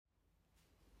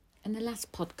In the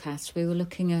last podcast, we were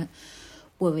looking at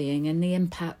worrying and the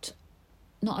impact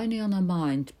not only on our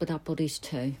mind, but our bodies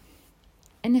too.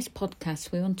 In this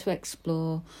podcast, we want to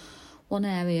explore one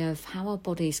area of how our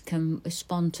bodies can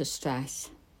respond to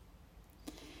stress.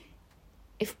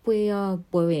 If we are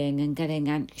worrying and getting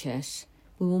anxious,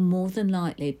 we will more than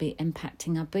likely be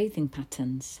impacting our breathing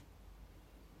patterns.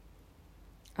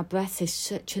 Our breath is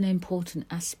such an important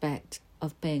aspect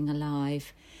of being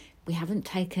alive. If we haven't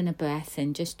taken a breath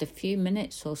in just a few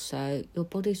minutes or so, your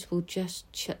bodies will just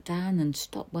shut down and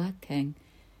stop working.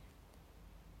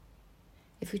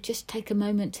 If we just take a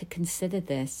moment to consider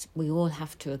this, we all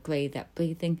have to agree that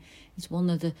breathing is one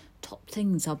of the top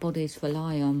things our bodies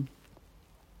rely on.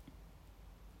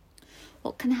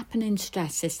 What can happen in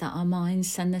stress is that our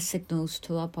minds send the signals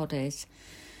to our bodies,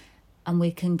 and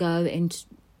we can go in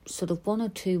sort of one or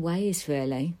two ways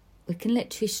really. We can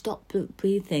literally stop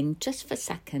breathing just for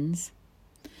seconds.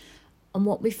 And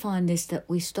what we find is that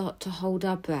we start to hold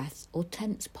our breath or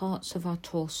tense parts of our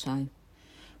torso,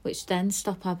 which then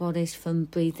stop our bodies from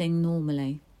breathing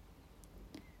normally.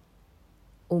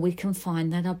 Or we can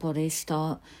find that our bodies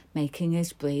start making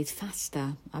us breathe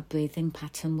faster. Our breathing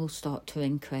pattern will start to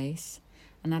increase.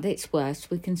 And at its worst,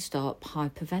 we can start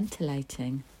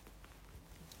hyperventilating.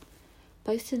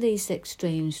 Both of these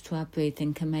extremes to our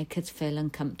breathing can make us feel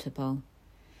uncomfortable,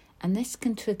 and this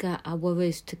can trigger our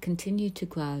worries to continue to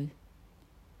grow.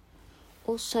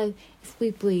 Also, if we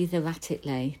breathe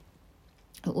erratically,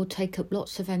 it will take up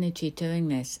lots of energy doing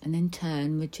this and in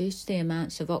turn reduce the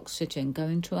amounts of oxygen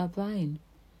going to our brain.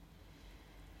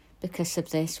 Because of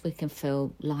this, we can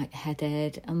feel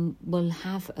lightheaded and will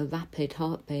have a rapid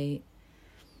heartbeat.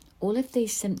 All of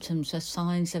these symptoms are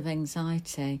signs of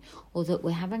anxiety or that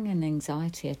we're having an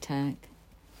anxiety attack.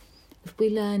 If we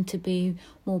learn to be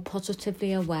more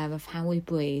positively aware of how we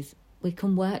breathe, we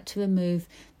can work to remove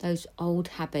those old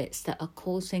habits that are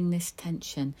causing this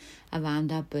tension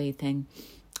around our breathing,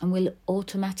 and we'll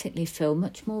automatically feel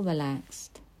much more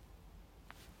relaxed.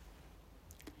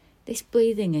 This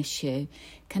breathing issue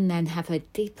can then have a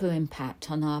deeper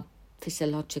impact on our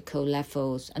physiological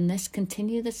levels, and this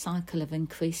continue the cycle of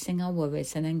increasing our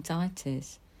worries and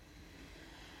anxieties.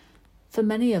 For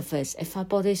many of us, if our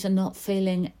bodies are not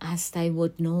feeling as they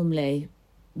would normally,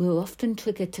 we're often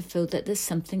triggered to feel that there's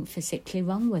something physically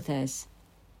wrong with us.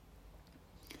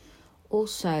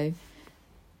 Also,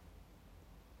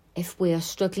 if we are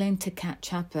struggling to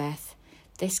catch our breath,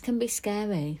 this can be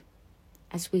scary,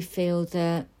 as we feel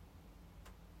that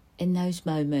in those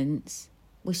moments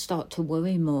we start to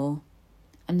worry more.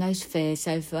 And those fears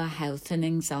over our health and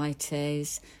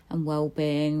anxieties and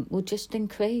well-being will just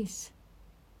increase.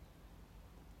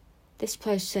 This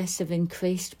process of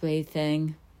increased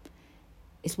breathing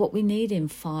is what we need in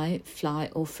fight,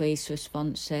 flight or freeze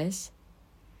responses.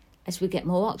 As we get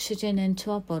more oxygen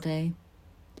into our body,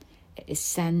 it is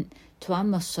sent to our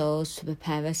muscles to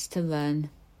prepare us to run.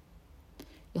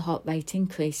 Your heart rate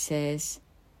increases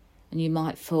and you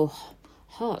might feel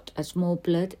hot as more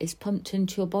blood is pumped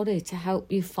into your body to help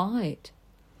you fight.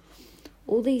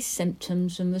 All these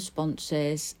symptoms and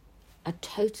responses are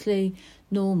totally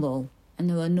normal, and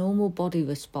they're a normal body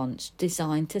response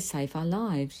designed to save our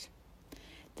lives.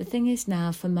 The thing is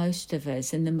now, for most of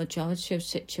us, in the majority of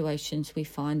situations we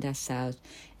find ourselves,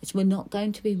 is we're not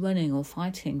going to be running or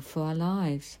fighting for our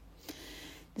lives.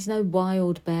 There's no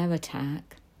wild bear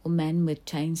attack or men with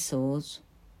chainsaws,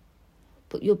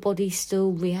 but your body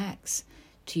still reacts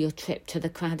to your trip to the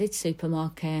crowded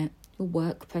supermarket, your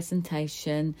work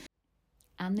presentation,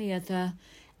 and the other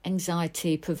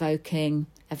anxiety-provoking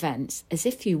events as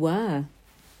if you were.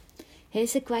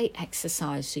 Here's a great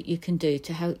exercise that you can do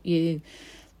to help you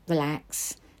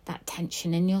relax that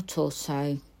tension in your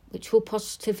torso, which will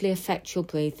positively affect your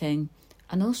breathing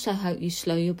and also help you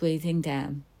slow your breathing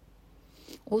down.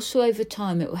 Also, over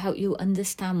time, it will help you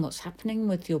understand what's happening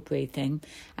with your breathing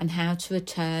and how to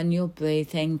return your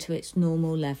breathing to its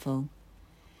normal level.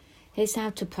 Here's how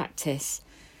to practice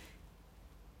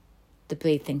the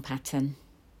breathing pattern.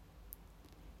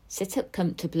 Sit up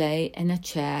comfortably in a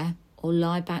chair or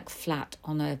lie back flat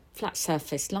on a flat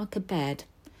surface like a bed.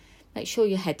 Make sure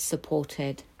your head's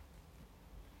supported.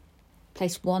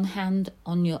 Place one hand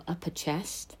on your upper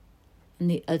chest and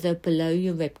the other below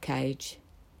your rib cage.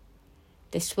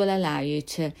 This will allow you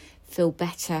to feel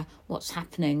better what's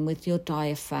happening with your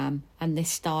diaphragm and this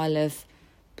style of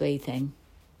breathing.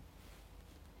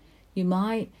 You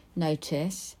might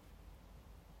notice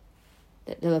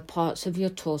that there are parts of your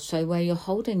torso where you're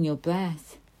holding your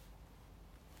breath.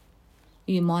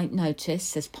 You might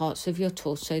notice there's parts of your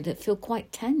torso that feel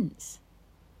quite tense.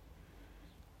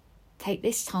 Take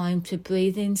this time to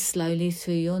breathe in slowly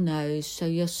through your nose so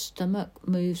your stomach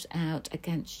moves out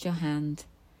against your hand.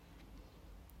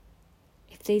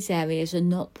 If these areas are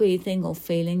not breathing or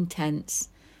feeling tense,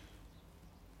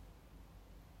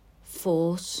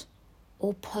 force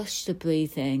or push the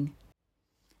breathing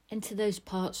into those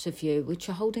parts of you which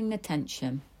are holding the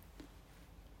tension.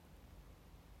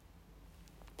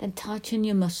 Then tighten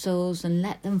your muscles and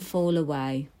let them fall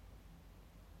away.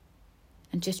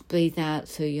 And just breathe out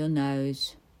through your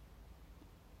nose.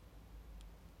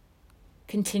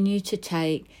 Continue to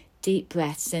take deep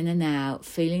breaths in and out,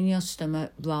 feeling your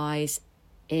stomach rise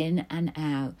in and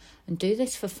out. And do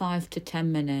this for 5 to 10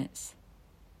 minutes.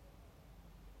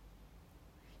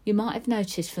 You might have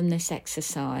noticed from this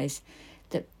exercise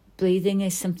that breathing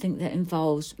is something that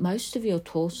involves most of your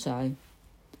torso.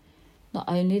 Not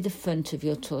only the front of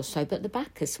your torso, but the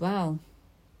back as well.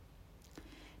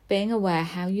 Being aware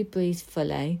how you breathe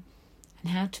fully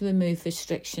and how to remove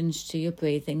restrictions to your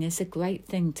breathing is a great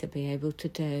thing to be able to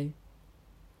do.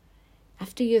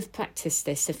 After you've practiced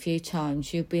this a few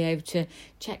times, you'll be able to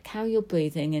check how you're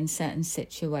breathing in certain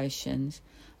situations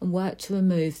and work to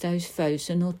remove those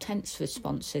frozen or tense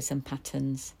responses and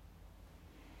patterns.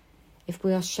 If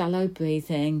we are shallow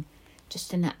breathing,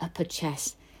 just in that upper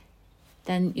chest,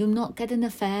 then you'll not get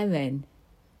enough air in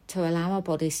to allow our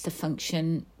bodies to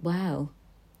function well.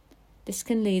 This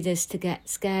can lead us to get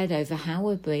scared over how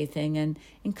we're breathing and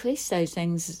increase those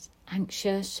things,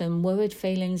 anxious and worried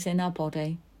feelings in our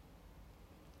body.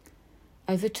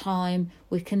 Over time,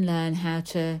 we can learn how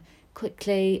to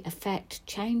quickly affect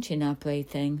change in our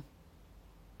breathing,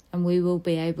 and we will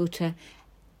be able to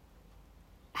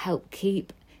help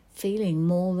keep feeling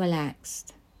more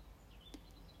relaxed.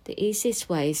 The easiest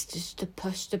way is just to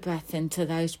push the breath into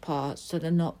those parts that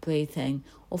are not breathing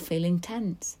or feeling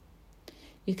tense.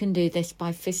 You can do this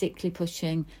by physically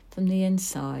pushing from the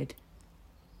inside,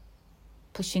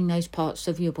 pushing those parts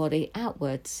of your body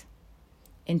outwards.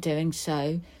 In doing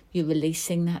so, you're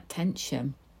releasing that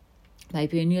tension,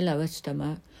 maybe in your lower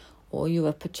stomach or your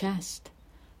upper chest.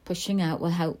 Pushing out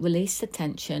will help release the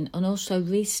tension and also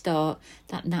restart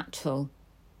that natural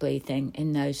breathing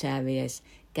in those areas,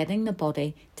 getting the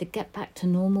body to get back to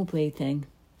normal breathing.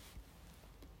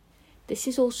 This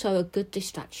is also a good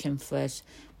distraction for us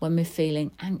when we're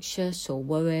feeling anxious or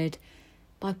worried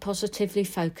by positively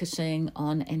focusing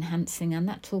on enhancing our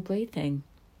natural breathing.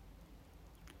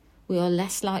 We are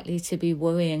less likely to be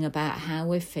worrying about how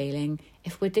we're feeling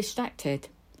if we're distracted.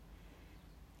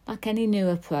 Like any new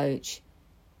approach,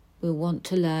 we'll want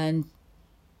to learn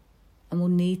and we'll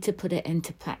need to put it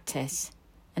into practice,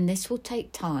 and this will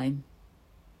take time.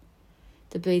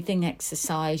 The breathing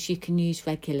exercise you can use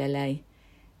regularly,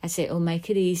 as it will make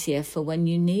it easier for when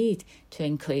you need to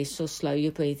increase or slow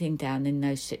your breathing down in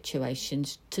those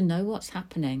situations to know what's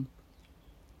happening.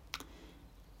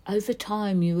 Over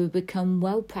time, you will become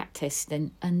well practiced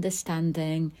in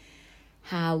understanding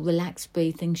how relaxed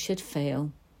breathing should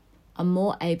feel and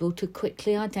more able to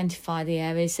quickly identify the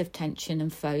areas of tension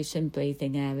and frozen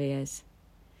breathing areas.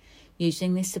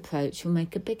 Using this approach will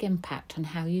make a big impact on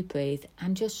how you breathe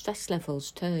and your stress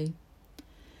levels too.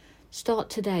 Start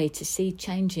today to see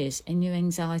changes in your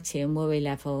anxiety and worry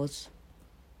levels.